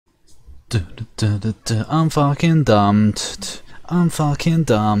I'm fucking dumb. I'm fucking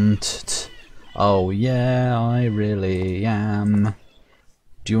dumb. Oh yeah, I really am.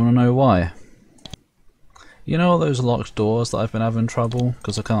 Do you want to know why? You know all those locked doors that I've been having trouble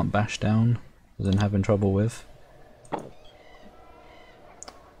because I can't bash down, as in having trouble with?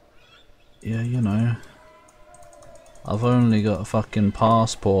 Yeah, you know. I've only got a fucking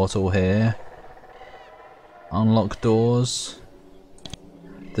passport all here. Unlock doors.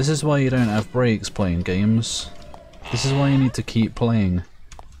 This is why you don't have breaks playing games. This is why you need to keep playing.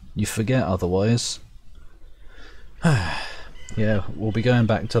 You forget otherwise. Yeah, we'll be going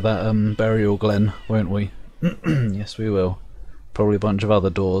back to that burial glen, won't we? Yes, we will. Probably a bunch of other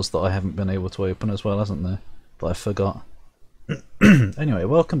doors that I haven't been able to open as well, hasn't there? That I forgot. Anyway,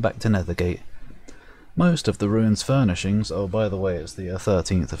 welcome back to Nethergate. Most of the ruins furnishings... Oh, by the way, it's the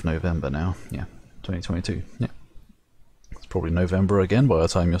 13th of November now. Yeah, 2022. Yeah. It's probably November again by the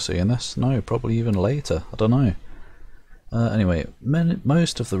time you're seeing this. No, probably even later. I don't know. Anyway,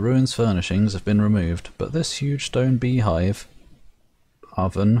 most of the ruins furnishings have been removed, but this huge stone beehive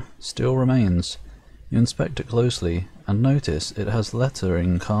oven still remains. You inspect it closely and notice it has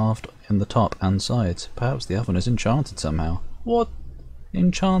lettering carved in the top and sides. Perhaps the oven is enchanted somehow. What?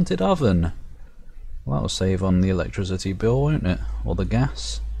 Enchanted oven? Well, that'll save on the electricity bill, won't it? Or the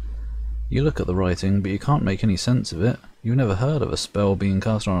gas? You look at the writing, but you can't make any sense of it. You've never heard of a spell being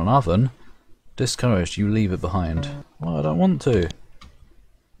cast on an oven. Discouraged, you leave it behind. Well, I don't want to.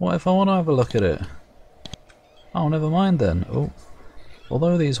 What if I want to have a look at it? Oh, never mind then. Oh.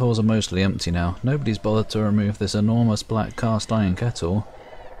 Although these halls are mostly empty now, nobody's bothered to remove this enormous black cast iron kettle.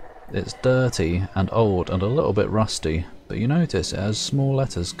 It's dirty and old and a little bit rusty, but you notice it has small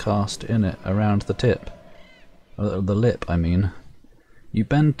letters cast in it around the tip. The lip, I mean. You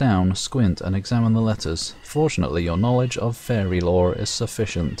bend down, squint and examine the letters. Fortunately, your knowledge of fairy lore is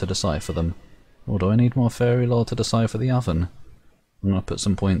sufficient to decipher them. Or do I need more fairy lore to decipher the oven? I'm going to put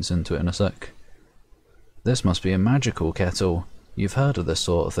some points into it in a sec. This must be a magical kettle. You've heard of this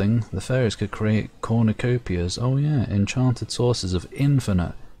sort of thing. The fairies could create cornucopias. Oh yeah, enchanted sources of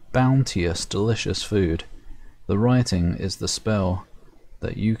infinite, bounteous, delicious food. The writing is the spell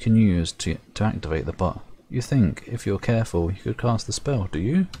that you can use to activate the pot. You think, if you're careful, you could cast the spell, do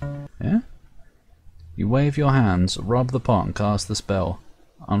you? Yeah? You wave your hands, rub the pot and cast the spell.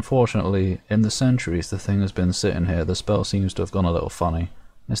 Unfortunately, in the centuries the thing has been sitting here, the spell seems to have gone a little funny.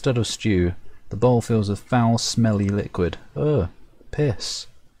 Instead of stew, the bowl fills with foul, smelly liquid. Ugh, piss.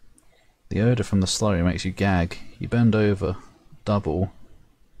 The odour from the slurry makes you gag. You bend over, double.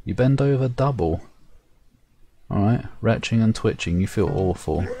 You bend over double. Alright, retching and twitching, you feel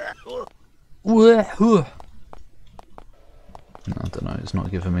awful. I don't know, it's not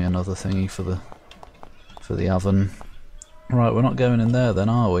giving me another thingy for the oven. Right, we're not going in there then,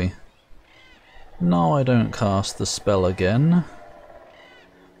 are we? No, I don't cast the spell again.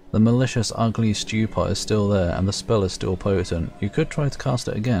 The malicious, ugly stew pot is still there, and the spell is still potent. You could try to cast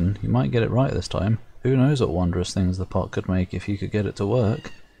it again. You might get it right this time. Who knows what wondrous things the pot could make if you could get it to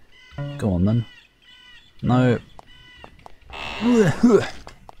work. Go on then. No.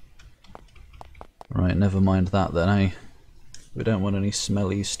 Right, never mind that then, eh? We don't want any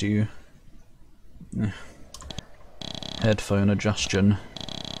smelly stew. Headphone adjustion.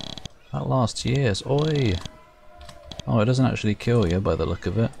 That lasts years. Oi! Oh, it doesn't actually kill you by the look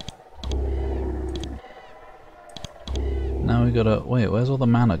of it. Now we gotta... Wait, where's all the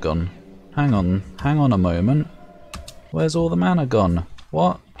mana gone? Hang on a moment. Where's all the mana gone?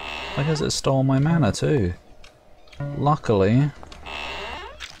 What? I guess it stole my mana too. Luckily,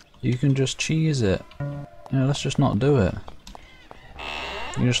 you can just cheese it. Yeah, let's just not do it.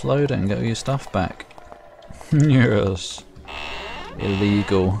 You just load it and get all your stuff back. Yes.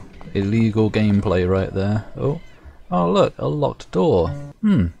 Illegal. Illegal gameplay right there. Oh. Oh look, a locked door.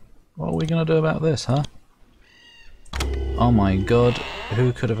 What are we gonna do about this, huh? Oh my god,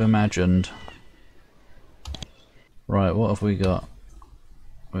 who could have imagined? Right, what have we got?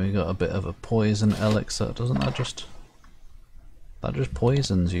 We got a bit of a poison elixir. Doesn't that just... That just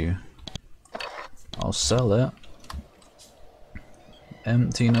poisons you. I'll sell it.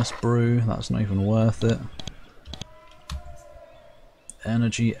 Emptiness brew, that's not even worth it.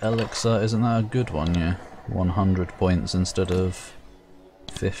 Energy elixir, isn't that a good one? Yeah, 100 points instead of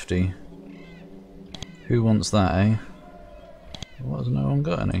 50. Who wants that, eh? Why has no one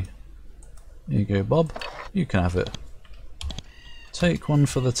got any? Here you go, Bob. You can have it. Take one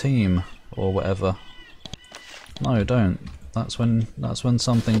for the team, or whatever. No, don't. That's when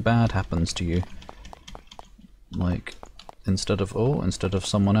something bad happens to you. Like, instead of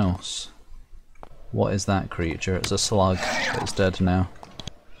someone else. What is that creature? It's a slug. It's dead now.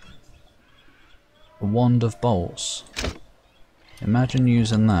 A wand of bolts. Imagine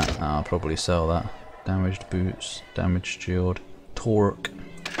using that. Oh, I'll probably sell that. Damaged boots, damaged shield, torque.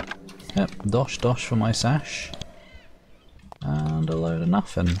 Yep, dosh dosh for my sash. And a load of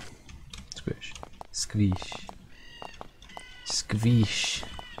nothing. Squish. Squish. Squish.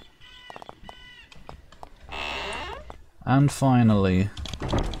 And finally,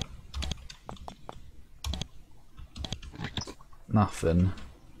 nothing.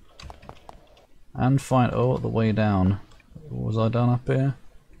 And oh, the way down. Was I done up here?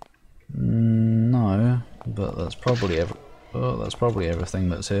 No, but that's probably everything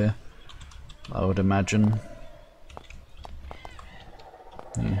that's here, I would imagine.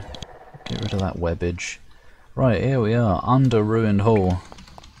 Yeah, get rid of that webbage. Right, here we are, under Ruined Hall.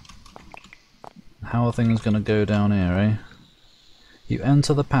 How are things going to go down here, eh? You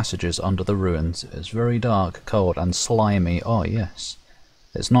enter the passages under the ruins. It's very dark, cold, and slimy. Oh, yes.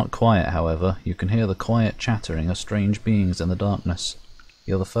 It's not quiet, however. You can hear the quiet chattering of strange beings in the darkness.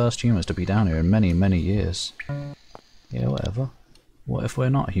 You're the first humans to be down here in many, many years. Yeah, whatever. What if we're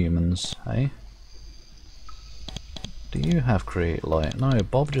not humans, eh? Do you have create light? No,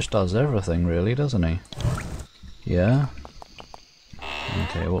 Bob just does everything, really, doesn't he? Yeah?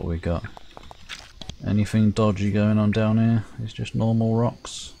 Okay, what we got? Anything dodgy going on down here? It's just normal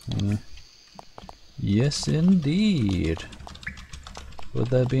rocks. Yeah. Yes, indeed. Would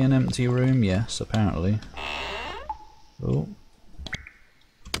there be an empty room? Yes, apparently. Oh.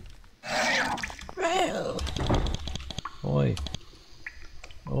 Oi.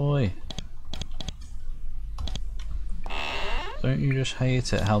 Oi. Don't you just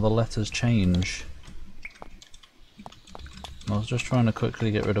hate it how the letters change? I was just trying to quickly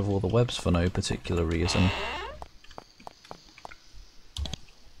get rid of all the webs for no particular reason.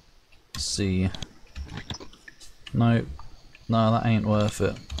 C. No. No, that ain't worth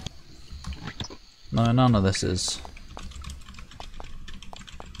it. No, none of this is.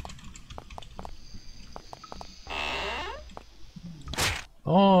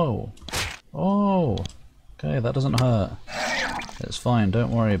 Oh! Oh! Okay, that doesn't hurt. It's fine,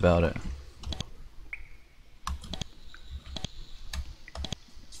 don't worry about it.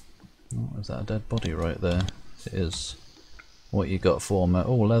 Oh, is that a dead body right there? It is. What you got for me?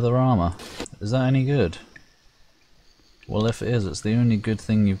 Oh, leather armour. Is that any good? Well, if it is, it's the only good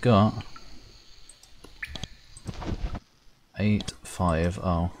thing you've got. 8, 5,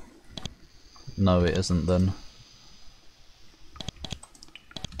 oh. No, it isn't then.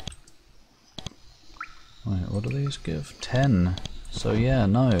 Wait, what do these give? 10. So yeah,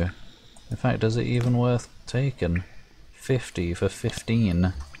 no. In fact, is it even worth taking? 50 for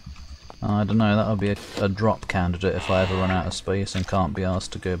 15. I don't know, that would be a drop candidate if I ever run out of space and can't be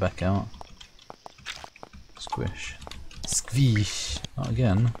asked to go back out. Squish. Squish. Not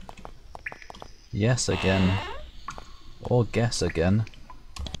again. Yes again. Or guess again.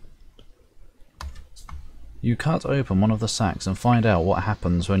 You cut open one of the sacks and find out what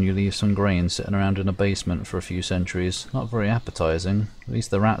happens when you leave some grain sitting around in a basement for a few centuries. Not very appetizing. At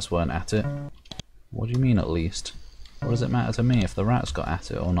least the rats weren't at it. What do you mean at least? What does it matter to me if the rats got at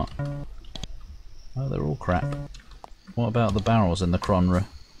it or not? Oh, they're all crap. What about the barrels in the cronra?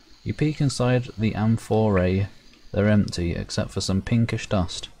 You peek inside the amphorae. They're empty, except for some pinkish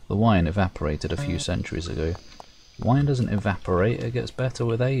dust. The wine evaporated a few centuries ago. Wine doesn't evaporate, it gets better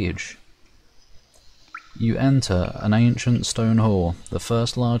with age. You enter an ancient stone hall, the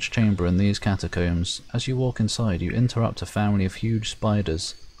first large chamber in these catacombs. As you walk inside, you interrupt a family of huge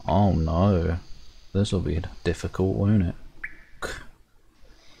spiders. Oh no. This'll be difficult, won't it?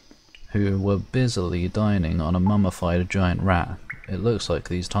 Who were busily dining on a mummified giant rat. It looks like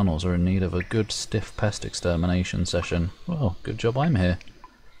these tunnels are in need of a good stiff pest extermination session. Well, good job I'm here.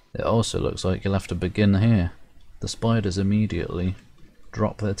 It also looks like you'll have to begin here. The spiders immediately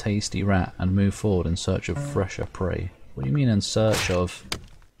drop their tasty rat and move forward in search of fresher prey. What do you mean in search of?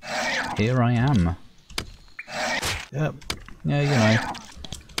 Here I am. Yep. Yeah, you know.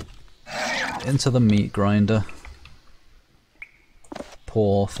 Into the meat grinder.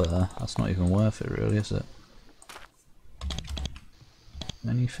 Poor fur. That's not even worth it really, is it?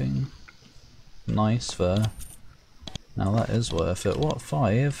 Anything? Nice fur. Now that is worth it. What,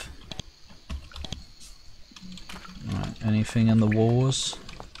 5? Right, anything in the walls?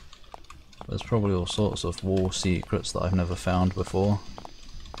 There's probably all sorts of wall secrets that I've never found before.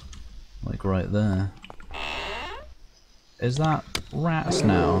 Like right there. Is that rats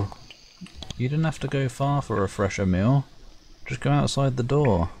now? You didn't have to go far for a fresher meal. Just go outside the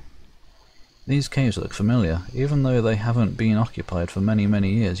door. These caves look familiar. Even though they haven't been occupied for many,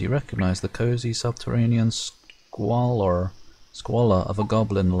 many years, you recognise the cosy subterranean squalor of a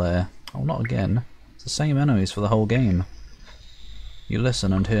goblin lair. Oh, not again. It's the same enemies for the whole game. You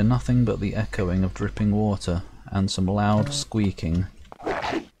listen and hear nothing but the echoing of dripping water and some loud squeaking.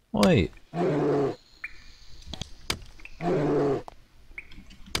 Wait! Look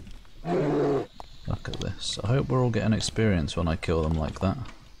at this. I hope we're all getting experience when I kill them like that.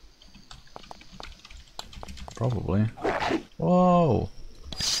 Probably. Whoa!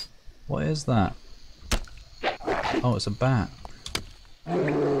 What is that? Oh, it's a bat.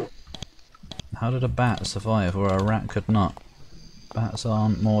 How did a bat survive where a rat could not? Bats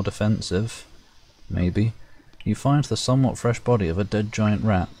aren't more defensive. Maybe. You find the somewhat fresh body of a dead giant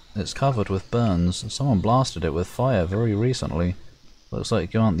rat. It's covered with burns. Someone blasted it with fire very recently. Looks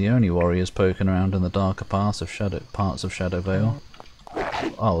like you aren't the only warriors poking around in the darker parts of Shadowvale.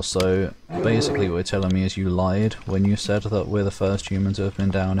 Oh, so basically what you're telling me is you lied when you said that we're the first humans who have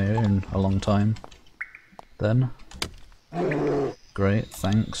been down here in a long time. Then? Great,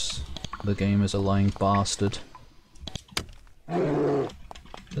 thanks. The game is a lying bastard. This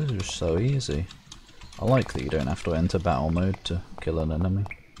is so easy. I like that you don't have to enter battle mode to kill an enemy.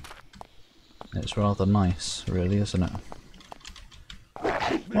 It's rather nice, really, isn't it?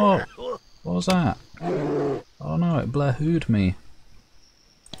 Whoa! What was that? Oh no, it blahooed me.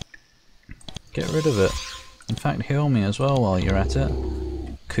 Get rid of it. In fact, heal me as well while you're at it.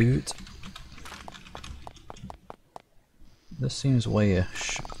 Coot. This seems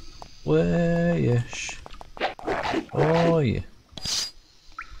wayish. Wayish. Oi!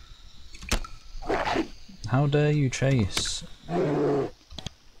 How dare you chase?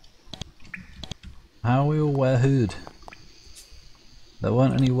 How are we all wahooed? There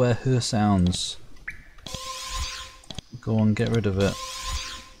weren't any wahoo sounds. Go on, get rid of it.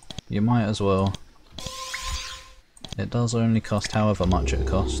 You might as well. It does only cost however much it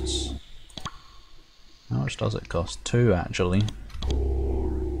costs. How much does it cost? 2 actually.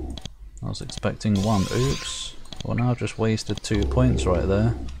 I was expecting 1. Oops. Well, now I've just wasted 2 points right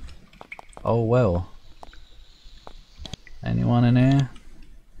there. Oh well. Anyone in here?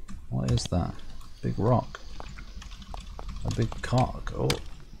 What is that? Big rock. A big cock. Oh.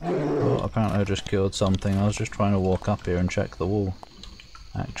 Oh, apparently I just killed something. I was just trying to walk up here and check the wall.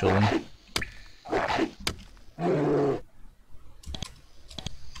 Actually.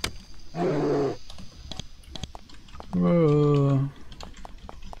 Whoa.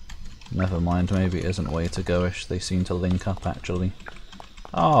 Never mind, maybe it isn't way to go-ish. They seem to link up actually.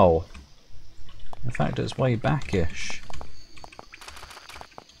 Oh! In fact, it's way back-ish.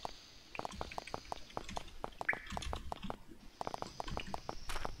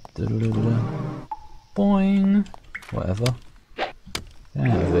 Boing! Whatever. Get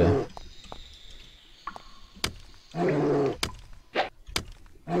out of here.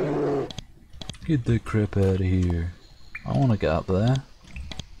 Get the crap out of here. I want to get up there.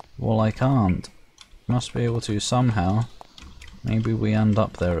 Well, I can't. Must be able to somehow. Maybe we end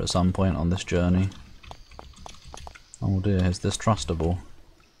up there at some point on this journey. Oh dear, is this trustable?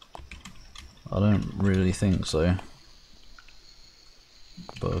 I don't really think so.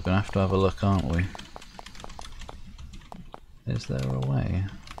 But we're gonna have to have a look, aren't we? Is there a way?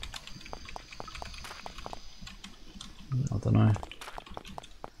 I don't know.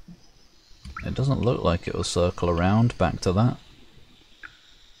 It doesn't look like it will circle around back to that.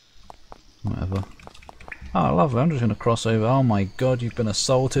 Whatever. Oh, lovely. I'm just going to cross over. Oh my god, you've been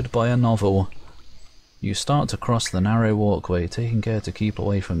assaulted by a novel. You start to cross the narrow walkway, taking care to keep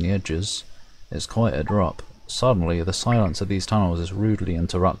away from the edges. It's quite a drop. Suddenly, the silence of these tunnels is rudely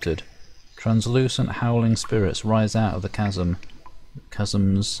interrupted. Translucent howling spirits rise out of the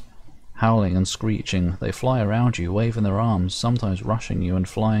chasms, howling and screeching. They fly around you, waving their arms, sometimes rushing you and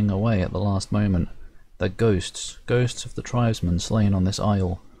flying away at the last moment. They're ghosts. Ghosts of the tribesmen slain on this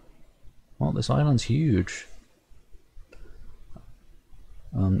isle. Well, this island's huge.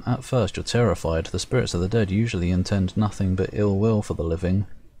 At first you're terrified. The spirits of the dead usually intend nothing but ill will for the living.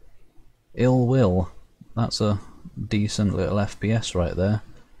 Ill will. That's a decent little FPS right there,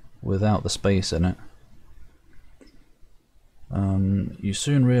 without the space in it. You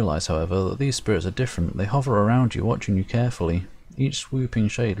soon realise, however, that these spirits are different. They hover around you, watching you carefully. Each swooping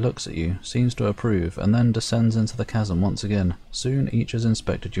shade looks at you, seems to approve, and then descends into the chasm once again. Soon each has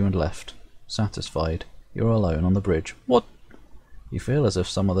inspected you and left. Satisfied, you're alone on the bridge. What? You feel as if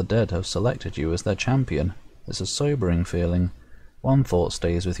some of the dead have selected you as their champion. It's a sobering feeling. One thought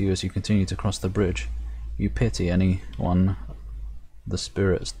stays with you as you continue to cross the bridge. You pity anyone the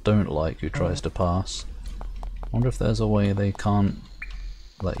spirits don't like who tries to pass. I wonder if there's a way they can't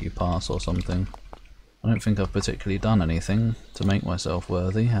let you pass or something. I don't think I've particularly done anything to make myself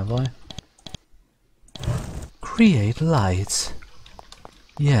worthy, have I? Create light.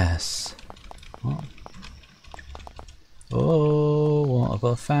 Yes. What? Oh, what have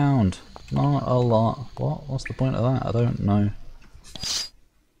I found? Not a lot. What? What's the point of that? I don't know.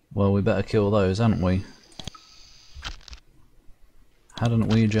 Well, we better kill those, hadn't we? Hadn't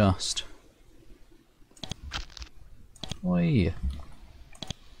we just? Oi!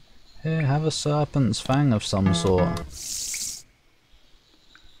 Here, have a serpent's fang of some sort.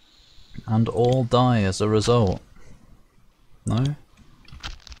 And all die as a result. No?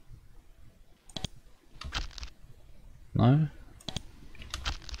 No?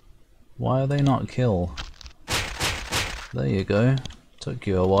 Why are they not kill? There you go. Took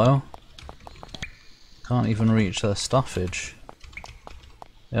you a while. Can't even reach their stuffage.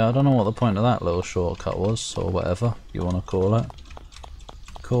 Yeah, I don't know what the point of that little shortcut was, or whatever you want to call it.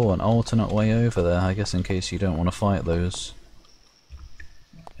 Cool, an alternate way over there, I guess in case you don't want to fight those.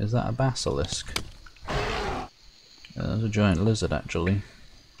 Is that a basilisk? Yeah, there's a giant lizard actually.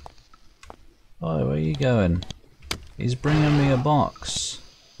 Oh, where are you going? He's bringing me a box.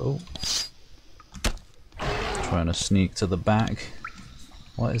 Oh. Trying to sneak to the back.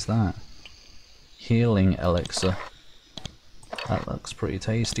 What is that? Healing elixir. That looks pretty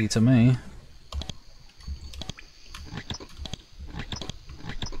tasty to me.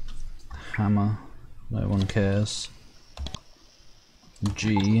 Hammer. No one cares.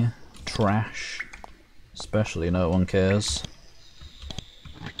 G. Trash. Especially no one cares.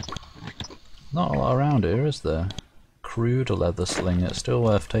 Not a lot around here, is there? Crude leather sling. It's still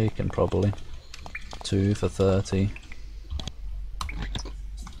worth taking, probably. 2 for 30.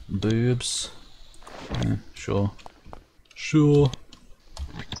 Boobs. Yeah, sure. Sure.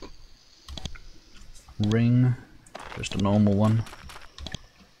 Ring. Just a normal one.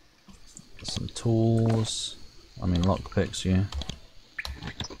 Some tools. I mean lockpicks, yeah.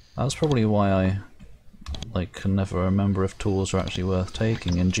 That's probably why I can never remember if tools are actually worth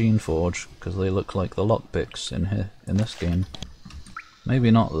taking in Geneforge, because they look like the lockpicks in here in this game.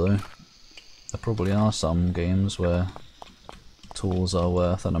 Maybe not though. There probably are some games where tools are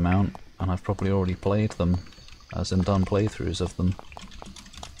worth an amount, and I've probably already played them, as in done playthroughs of them.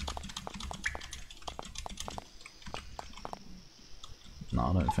 No,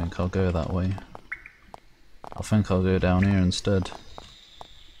 I don't think I'll go that way. I think I'll go down here instead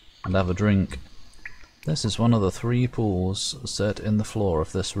and have a drink. This is one of the 3 pools set in the floor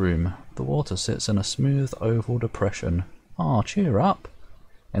of this room. The water sits in a smooth oval depression. Ah, cheer up!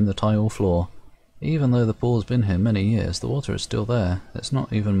 In the tile floor. Even though the pool's been here many years, the water is still there. It's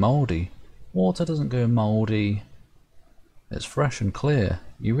not even mouldy. Water doesn't go mouldy. It's fresh and clear.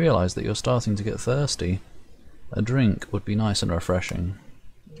 You realise that you're starting to get thirsty. A drink would be nice and refreshing.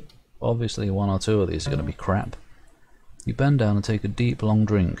 Obviously 1 or 2 of these are going to be crap. You bend down and take a deep long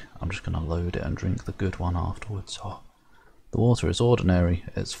drink. I'm just going to load it and drink the good one afterwards. Oh. The water is ordinary.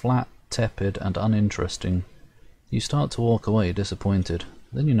 It's flat, tepid and uninteresting. You start to walk away disappointed.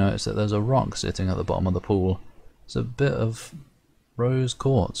 Then you notice that there's a rock sitting at the bottom of the pool. It's a bit of rose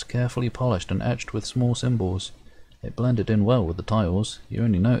quartz, carefully polished and etched with small symbols. It blended in well with the tiles. You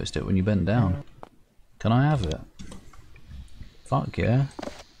only noticed it when you bent down. Can I have it? Fuck yeah.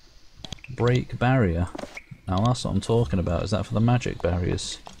 Break barrier. Now that's what I'm talking about. Is that for the magic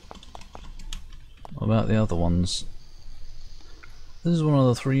barriers? What about the other ones? This is one of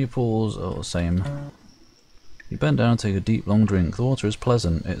the 3 pools. Oh, same. You bend down and take a deep long drink. The water is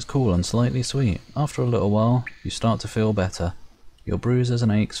pleasant. It's cool and slightly sweet. After a little while, you start to feel better. Your bruises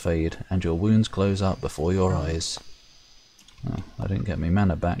and aches fade, and your wounds close up before your eyes. Oh, I didn't get me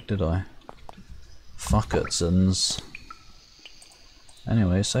mana back, did I? Fuckertsons.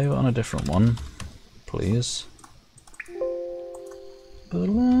 Anyway, save it on a different one, please.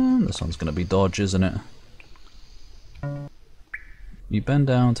 This one's going to be dodge, isn't it? You bend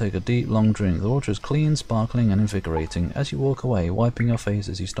down, take a deep, long drink. The water is clean, sparkling, and invigorating. As you walk away, wiping your face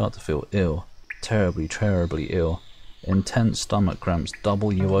as you start to feel ill. Terribly, terribly ill. Intense stomach cramps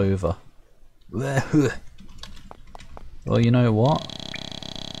double you over. Well, you know what?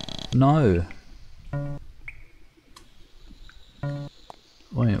 No.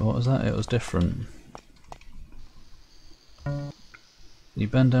 Wait, what was that? It was different. You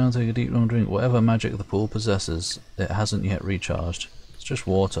bend down and take a deep long drink. Whatever magic the pool possesses, it hasn't yet recharged. It's just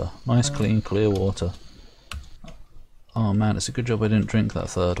water. Nice, clean, clear water. Oh man, it's a good job I didn't drink that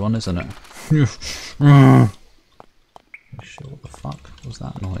 3rd one, isn't it? Shit, what the fuck was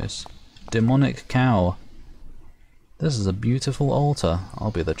that noise? Demonic cow. This is a beautiful altar. I'll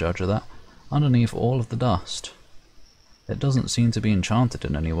be the judge of that. Underneath all of the dust. It doesn't seem to be enchanted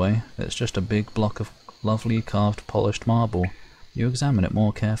in any way. It's just a big block of lovely carved polished marble. You examine it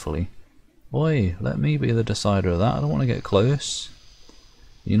more carefully. Oi, let me be the decider of that. I don't want to get close.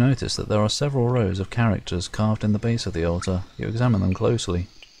 You notice that there are several rows of characters carved in the base of the altar. You examine them closely.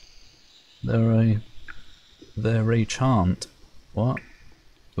 They're a chant. What?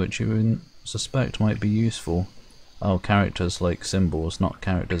 Which you suspect might be useful. Oh, characters like symbols, not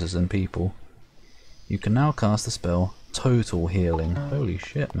characters as in people. You can now cast the spell Total Healing. Holy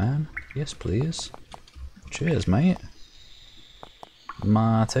shit, man. Yes, please. Cheers, mate.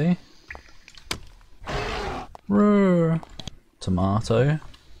 Mate. Roar. Tomato.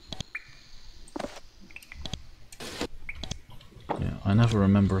 Yeah, I never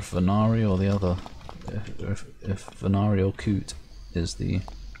remember if Venari or the other. If Venari or Coot is the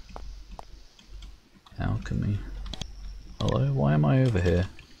alchemy. Hello? Why am I over here?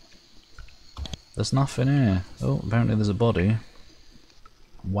 There's nothing here. Oh, apparently there's a body.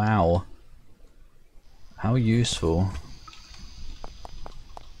 Wow. How useful.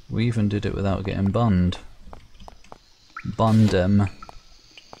 We even did it without getting bunned. Bunned him.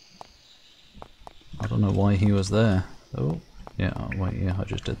 I don't know why he was there. Oh, yeah, oh, wait, yeah, I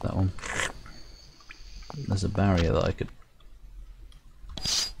just did that one. There's a barrier that I could...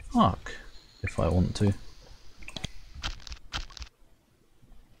 Fuck! If I want to.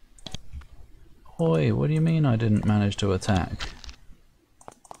 Oi, what do you mean I didn't manage to attack?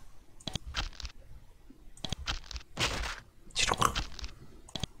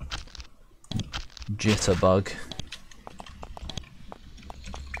 Jitterbug.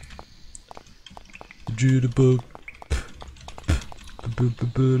 Jitterbug.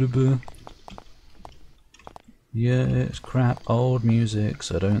 Yeah, it's crap old music,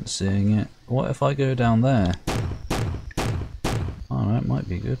 so don't sing it. What if I go down there? Oh, that might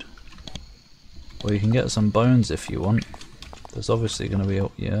be good. Well, you can get some bones if you want. There's obviously going to be...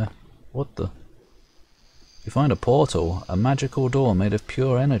 yeah. What the... You find a portal, a magical door made of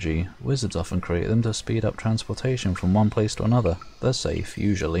pure energy. Wizards often create them to speed up transportation from one place to another. They're safe,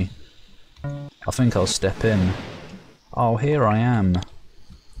 usually. I think I'll step in. Oh, here I am.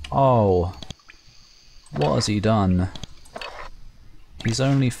 Oh. What has he done? He's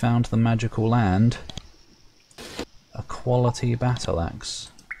only found the magical land. A quality battle axe.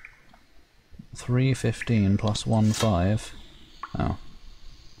 315 plus 1.5. Oh.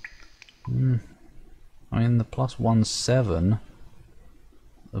 I mean, the plus 1.7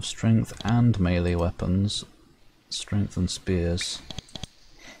 of strength and melee weapons. Strength and spears.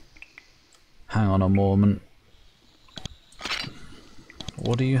 Hang on a moment.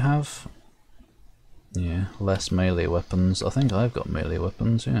 What do you have? Yeah, less melee weapons. I think I've got melee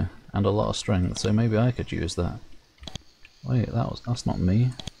weapons, yeah. And a lot of strength, so maybe I could use that. Wait, that's not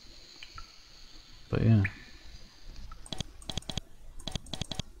me. But yeah.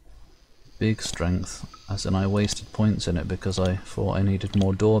 Big strength, as in I wasted points in it because I thought I needed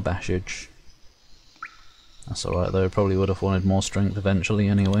more door bashage. That's alright though, probably would have wanted more strength eventually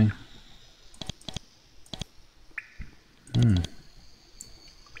anyway.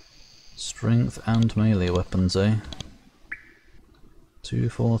 Strength and melee weapons, eh?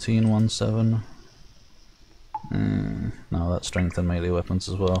 214, 17. No, that's strength and melee weapons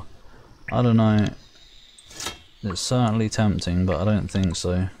as well. I don't know. It's certainly tempting, but I don't think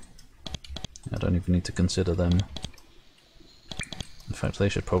so. I don't even need to consider them. In fact, they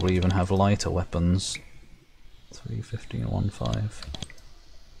should probably even have lighter weapons. 315, 15.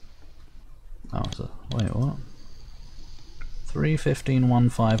 Oh, so, wait, what? 315,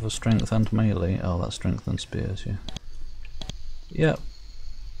 15 of strength and melee. Oh, that's strength and spears, yeah. Yep.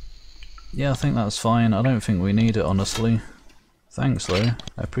 Yeah, I think that's fine. I don't think we need it, honestly. Thanks, though.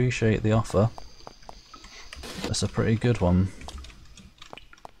 I appreciate the offer. That's a pretty good one.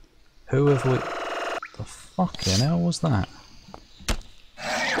 Who have we... The fucking hell was that?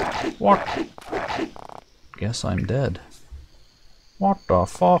 What? Guess I'm dead. What the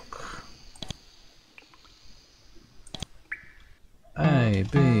fuck? A,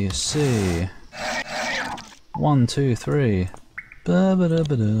 B, C. 1, 2, 3. Ba ba da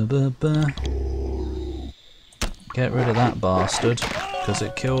ba da ba ba. Get rid of that bastard, because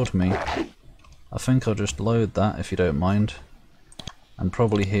it killed me. I think I'll just load that, if you don't mind. And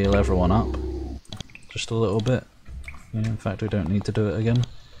probably heal everyone up. Just a little bit. Yeah, in fact, we don't need to do it again.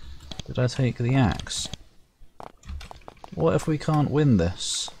 Did I take the axe? What if we can't win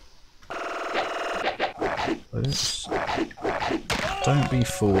this? Oops. Don't be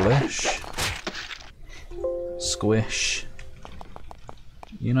foolish. Squish.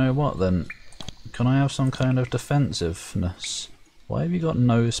 You know what then? Can I have some kind of defensiveness? Why have you got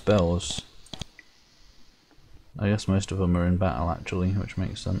no spells? I guess most of them are in battle actually, which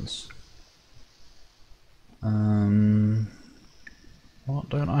makes sense. What,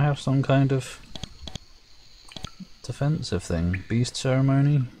 don't I have some kind of Defensive thing. Beast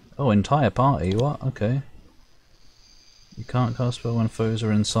ceremony? Oh, entire party, what? Okay. You can't cast spell when foes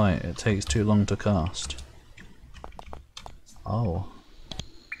are in sight. It takes too long to cast. Oh.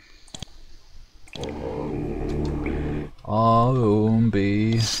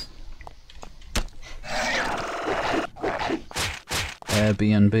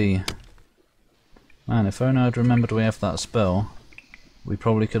 Airbnb. Man, if only I'd remembered we have that spell, we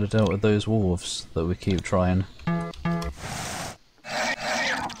probably could have dealt with those wolves that we keep trying.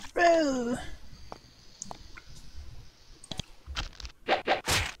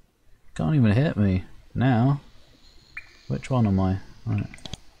 Can't even hit me. Now? Which one am I? Right.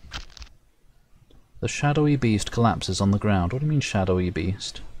 The shadowy beast collapses on the ground. What do you mean shadowy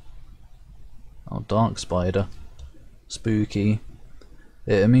beast? Oh, dark spider. Spooky.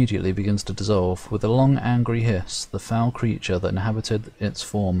 It immediately begins to dissolve. With a long angry hiss, the foul creature that inhabited its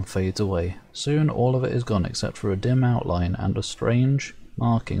form fades away. Soon all of it is gone except for a dim outline and a strange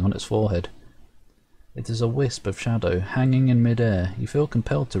marking on its forehead. It is a wisp of shadow, hanging in mid-air. You feel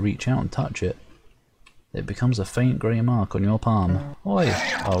compelled to reach out and touch it. It becomes a faint grey mark on your palm. Oi!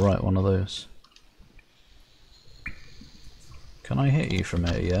 Oh right, one of those. Can I hit you from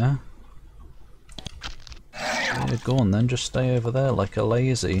here, yeah? Yeah, go on then, just stay over there like a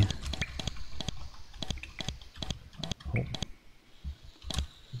lazy. Oh.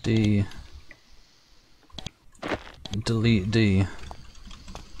 D. Delete D.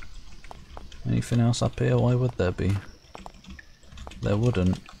 Anything else up here? Why would there be? There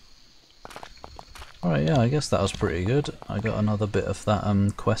wouldn't. Alright, yeah, I guess that was pretty good. I got another bit of that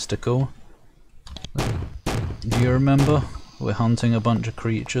questicle. Do you remember? We're hunting a bunch of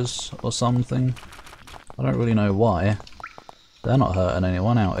creatures or something. I don't really know why. They're not hurting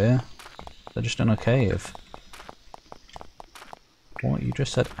anyone out here. They're just in a cave. What? You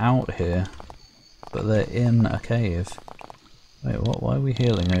just said out here, but they're in a cave. Wait, what? Why are we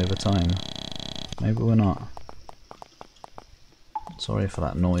healing over time? Maybe we're not. Sorry for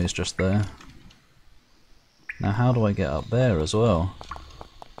that noise just there. Now how do I get up there as well?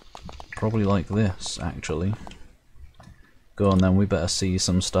 Probably like this, actually. Go on then, we better see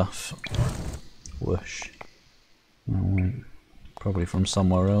some stuff. Whoosh. Oh wait. Probably from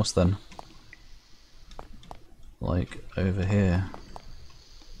somewhere else then. Like over here.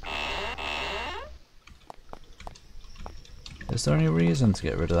 Is there any reason to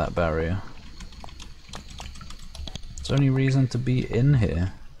get rid of that barrier? Is there any reason to be in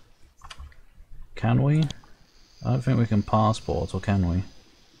here? Can we? I don't think we can passport, or can we?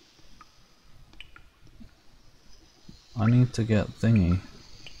 I need to get thingy.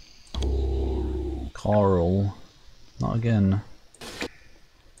 Coral. Not again.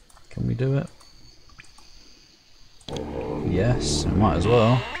 Can we do it? Yes, we might as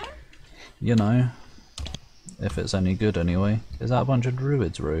well. You know. If it's any good anyway. Is that a bunch of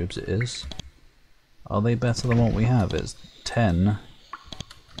druids robes? It is. Are they better than what we have? It's 10.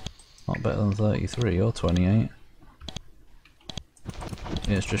 Not better than 33 or 28.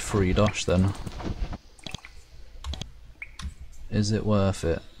 Yeah, it's just free dosh then. Is it worth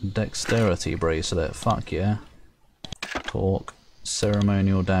it? Dexterity bracelet, fuck yeah. Talk.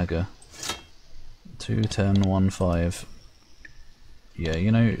 Ceremonial dagger. 21015. Yeah,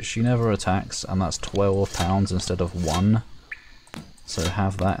 you know, she never attacks, and that's £12 instead of 1. So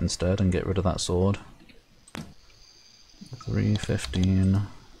have that instead and get rid of that sword. 315.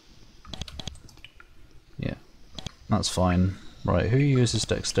 Yeah, that's fine. Right, who uses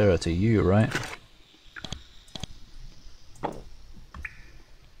dexterity? You, right?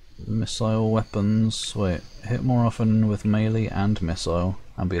 Missile weapons. Wait, hit more often with melee and missile,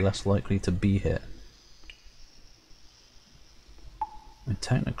 and be less likely to be hit. And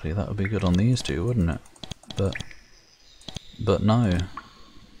technically that would be good on these two, wouldn't it? But no.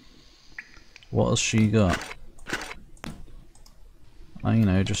 What has she got? Oh, you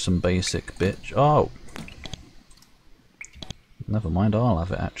know, just some basic bitch. Oh! Never mind, I'll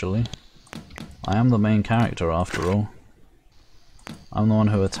have it actually. I am the main character after all. I'm the one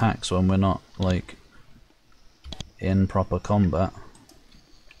who attacks when we're not, like, in proper combat.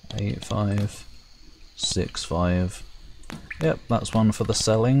 8-5, 6-5. Yep, that's one for the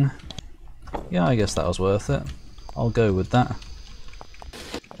selling. Yeah, I guess that was worth it. I'll go with that.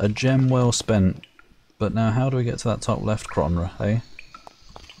 A gem well spent. But now how do we get to that top left Cronra, eh?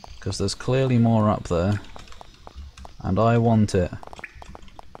 Because there's clearly more up there. And I want it.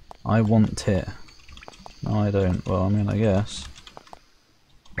 I want it. No, I don't. Well, I mean, I guess.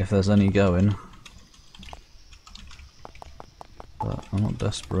 If there's any going. But I'm not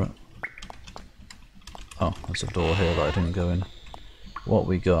desperate. Oh, there's a door here that I didn't go in. What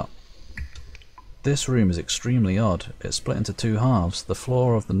we got? This room is extremely odd. It's split into two halves. The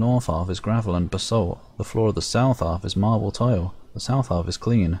floor of the north half is gravel and basalt. The floor of the south half is marble tile. The south half is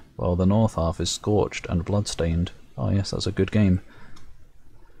clean, while the north half is scorched and blood-stained. Oh yes, that's a good game.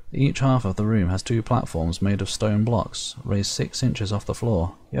 Each half of the room has two platforms made of stone blocks, raised 6 inches off the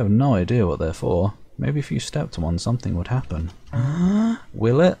floor. You have no idea what they're for. Maybe if you stepped on one, something would happen.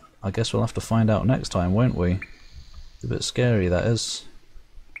 Will it? I guess we'll have to find out next time, won't we? It's a bit scary, that is.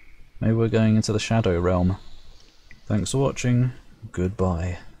 Maybe we're going into the Shadow Realm. Thanks for watching.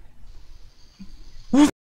 Goodbye.